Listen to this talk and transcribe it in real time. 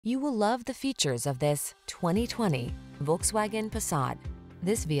You will love the features of this 2020 Volkswagen Passat.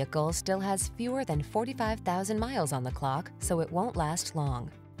 This vehicle still has fewer than 45,000 miles on the clock, so it won't last long.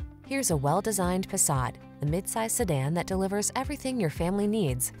 Here's a well-designed Passat, the midsize sedan that delivers everything your family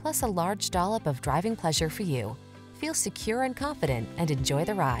needs, plus a large dollop of driving pleasure for you. Feel secure and confident and enjoy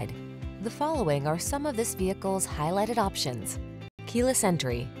the ride. The following are some of this vehicle's highlighted options: keyless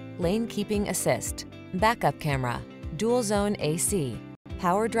entry, lane keeping assist, backup camera, dual zone AC,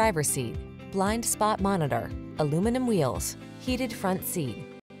 power driver seat, blind spot monitor, aluminum wheels, heated front seat,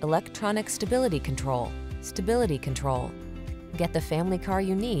 electronic stability control. Get the family car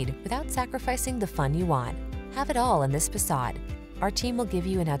you need without sacrificing the fun you want. Have it all in this Passat. Our team will give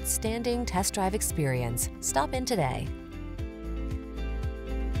you an outstanding test drive experience. Stop in today.